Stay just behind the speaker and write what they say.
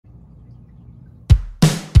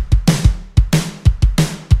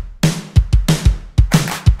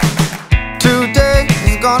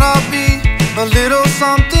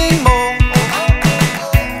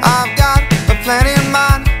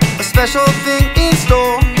special thing in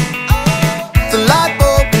store. The light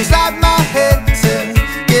bulb inside my head says,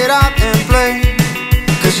 get out and play,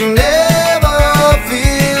 'cause you never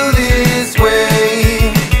feel this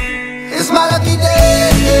way. It's my lucky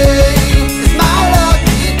day, it's my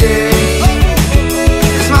lucky day.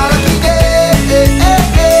 It's my lucky day,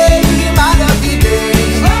 my lucky day.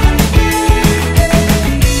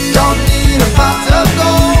 Don't need a pot of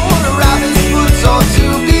gold, a rabbit's foot or to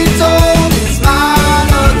be told. It's my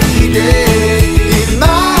lucky day, it's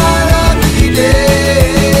my lucky day.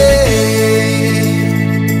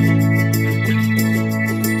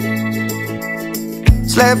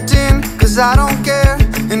 Slept in 'cause I don't care,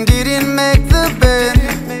 and didn't make the bed.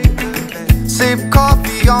 Sip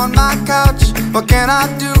coffee on my couch, what can I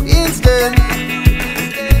do instead?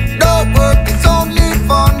 No work, it's only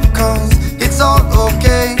fun, 'cause it's all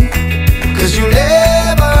okay, 'cause you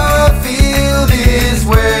never feel this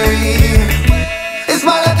way. It's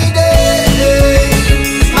my lucky day,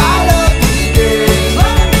 it's my lucky day.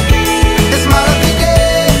 It's my lucky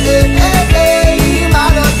day, my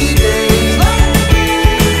lucky day.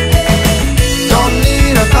 Don't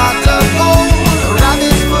need a pot of gold, a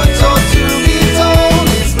rabbit's foot or to be told.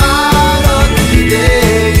 It's my lucky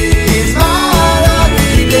day, it's my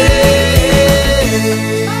lucky day.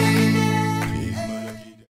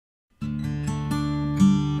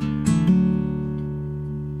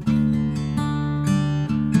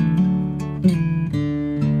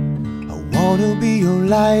 I wanna be your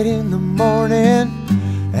light in the morning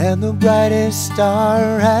and the brightest star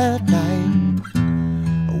at night.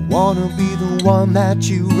 I wanna be the one that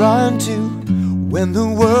you run to when the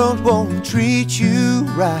world won't treat you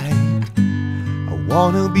right. I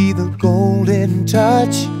wanna be the golden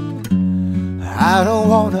touch, I don't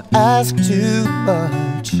wanna ask too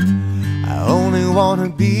much. I only wanna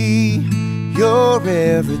be your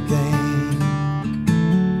everything.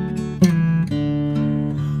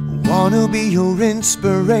 Wanna be your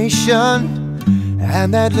inspiration and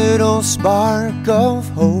that little spark of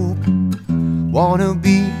hope. Wanna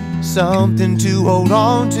be something to hold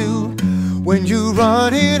on to when you're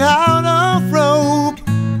running out of rope.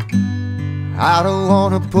 I don't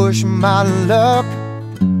wanna push my luck,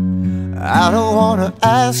 I don't wanna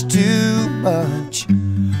ask too much.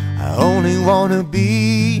 I only wanna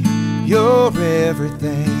be your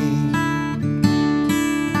everything.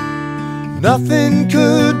 Nothing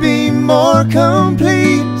could be more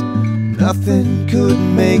complete, nothing could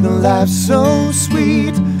make life so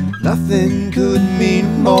sweet. Nothing could mean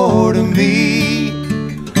more to me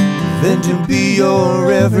than to be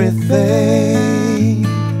your everything.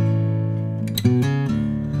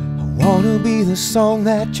 I wanna be the song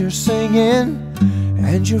that you're singing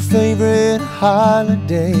and your favorite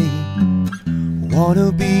holiday. Wanna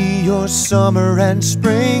be your summer and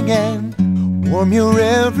spring and warm your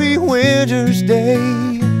every winter's day.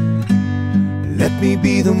 Let me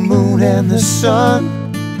be the moon and the sun,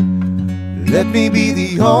 let me be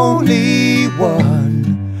the only one.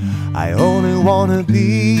 I only wanna be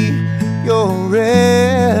your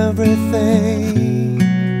everything.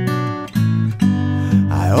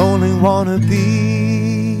 I only wanna be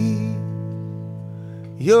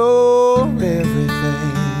your everything.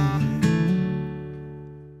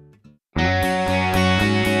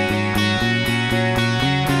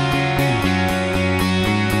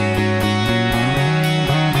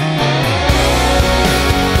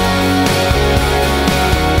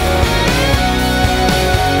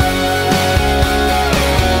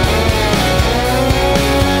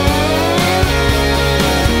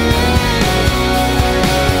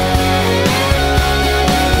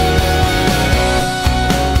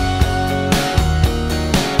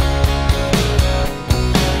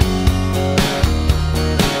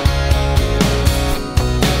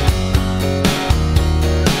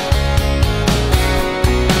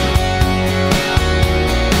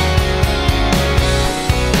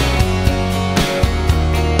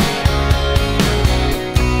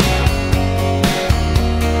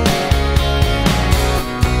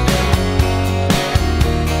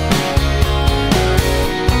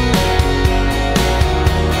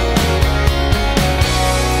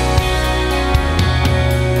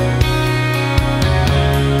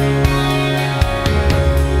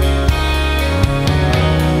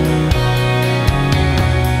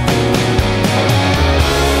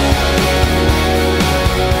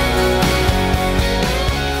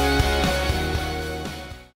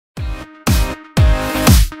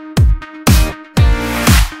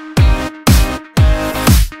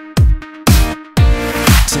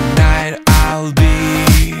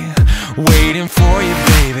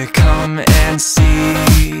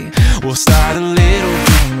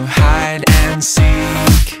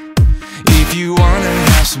 If you wanna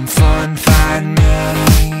have some fun, find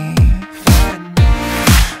me.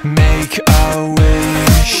 Make a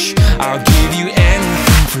wish, I'll give you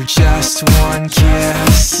anything for just one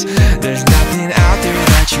kiss. There's nothing out there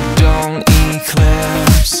that you don't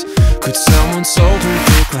eclipse. Could someone so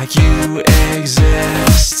perfect like you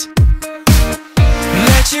exist?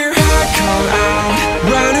 Let your heart come out,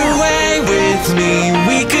 run away with me.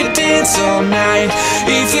 We could dance all night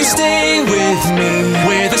if you stay with me.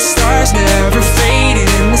 Where the stars never fade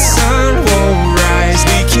and the sun won't rise.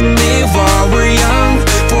 We can live while we're young,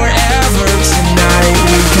 forever tonight.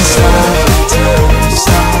 We can stop time,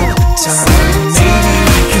 stop time. Maybe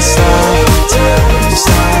we can stop time,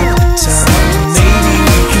 stop time. Maybe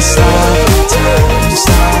we can stop time,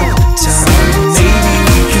 stop time. Maybe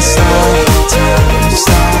we can stop time,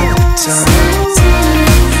 stop time.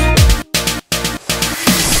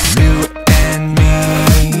 You and me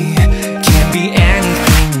can be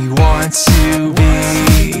anything we want to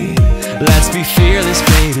be. Let's be fearless,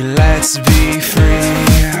 baby, let's be free.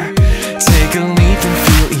 Take a leap and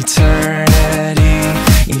feel eternity,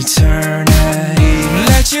 eternity.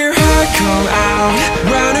 Let your heart come out,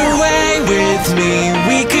 run away with me.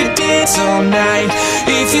 We could dance all night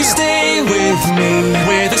if you stay with me.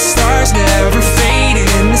 Where the stars never fade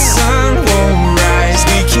and the sun won't rise.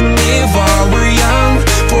 We can live while we're young,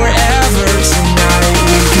 forever tonight.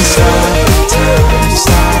 We can stop time,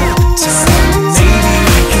 stop time. Maybe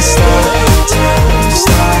we can stop time,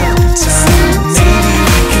 stop time. Maybe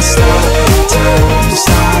we can stop time,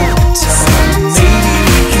 stop time. Maybe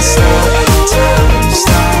we can stop time,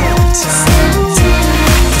 stop time.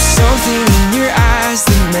 There's something in your eyes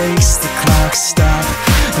that makes the clock stop.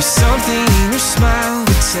 There's something in your smile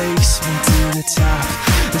that takes me to the top.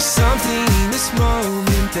 There's something in this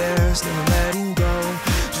moment, there's no letting go.